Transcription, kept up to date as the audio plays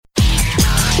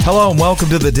Hello and welcome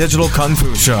to the Digital Kung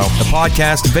Fu Show, a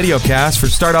podcast and video cast for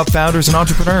startup founders and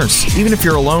entrepreneurs. Even if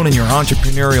you're alone in your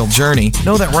entrepreneurial journey,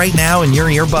 know that right now in your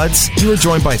earbuds, you are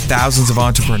joined by thousands of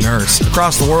entrepreneurs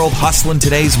across the world hustling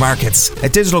today's markets.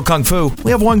 At Digital Kung Fu,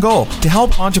 we have one goal: to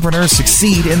help entrepreneurs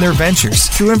succeed in their ventures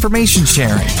through information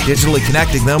sharing, digitally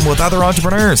connecting them with other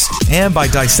entrepreneurs, and by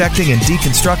dissecting and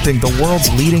deconstructing the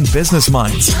world's leading business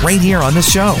minds right here on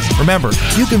this show. Remember,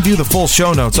 you can view the full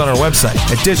show notes on our website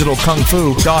at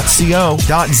digitalkungfu.co.za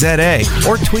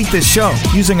or tweet this show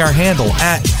using our handle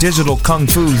at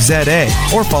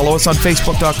digitalkungfuza or follow us on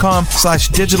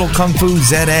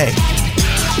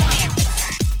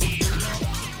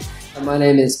facebook.com/digitalkungfuza. My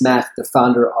name is Matt, the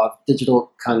founder of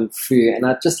Digital Kung Fu, and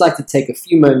I'd just like to take a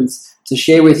few moments to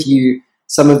share with you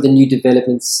some of the new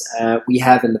developments we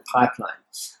have in the pipeline.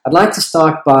 I'd like to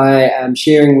start by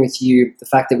sharing with you the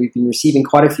fact that we've been receiving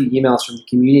quite a few emails from the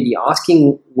community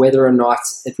asking whether or not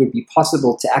it would be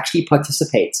possible to actually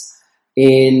participate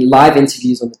in live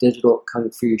interviews on the Digital Kung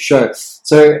Fu Show.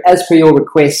 So as per your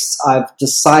requests, I've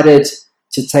decided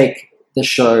to take the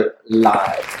show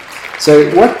live.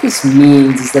 So what this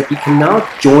means is that you can now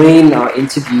join our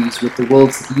interviews with the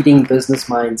world's leading business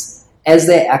minds as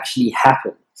they actually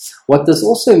happen. What this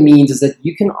also means is that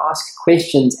you can ask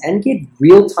questions and get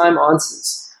real-time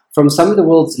answers from some of the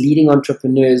world's leading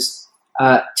entrepreneurs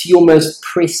to your most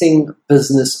pressing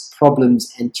business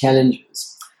problems and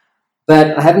challenges.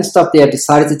 But I haven't stopped there. I've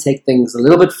decided to take things a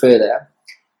little bit further.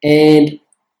 And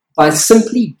by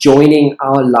simply joining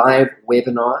our live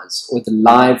webinars or the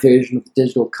live version of the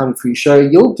Digital Kung Fu Show,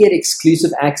 you'll get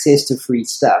exclusive access to free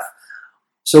stuff.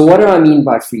 So what do I mean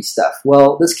by free stuff?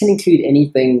 Well, this can include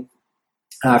anything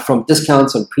from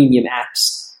discounts on premium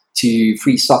apps to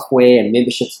free software and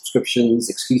membership subscriptions,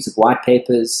 exclusive white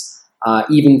papers,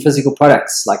 even physical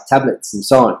products like tablets and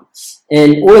so on.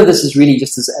 And all of this is really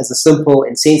just as a simple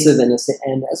incentive and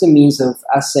as a means of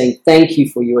us saying thank you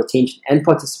for your attention and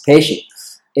participation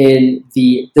in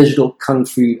the Digital Kung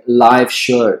Fu live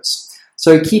shows.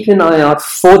 So keep an eye out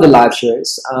for the live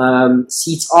shows.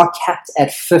 Seats are capped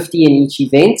at 50 in each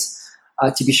event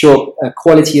to be sure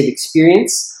quality of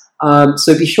experience.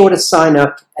 So be sure to sign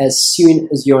up as soon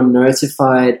as you're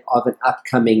notified of an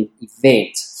upcoming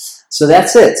event. So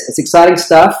that's it. It's exciting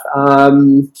stuff.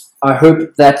 I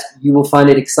hope that you will find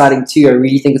it exciting too. I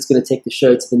really think it's going to take the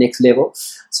show to the next level.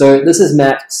 So this is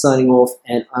Matt signing off,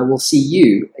 and I will see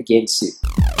you again soon.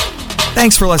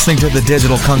 Thanks for listening to the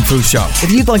Digital Kung Fu Show.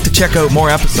 If you'd like to check out more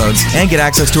episodes and get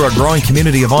access to our growing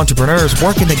community of entrepreneurs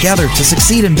working together to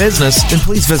succeed in business, then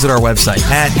please visit our website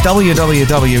at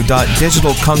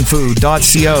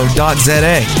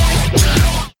www.digitalkungfu.co.za.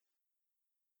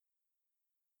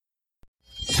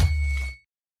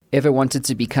 Ever wanted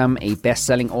to become a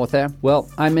best-selling author? Well,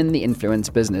 I'm in the influence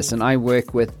business and I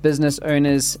work with business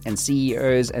owners and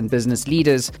CEOs and business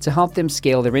leaders to help them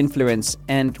scale their influence.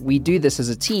 And we do this as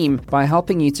a team by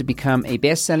helping you to become a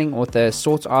best-selling author,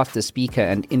 sought-after speaker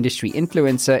and industry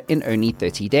influencer in only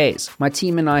 30 days. My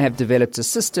team and I have developed a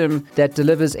system that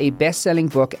delivers a best-selling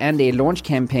book and a launch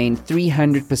campaign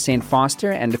 300%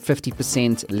 faster and at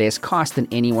 50% less cost than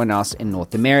anyone else in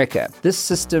North America. This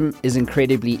system is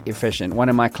incredibly efficient. One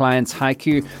of my clients,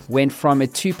 Haiku, went from a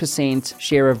 2%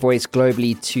 share of voice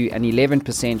globally to an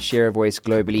 11% share of voice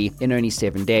globally in only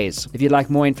 7 days. If you'd like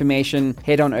more information,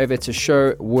 head on over to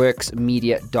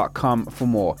showworksmedia.com for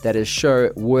more. That is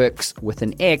showworks with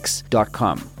an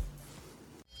X.com.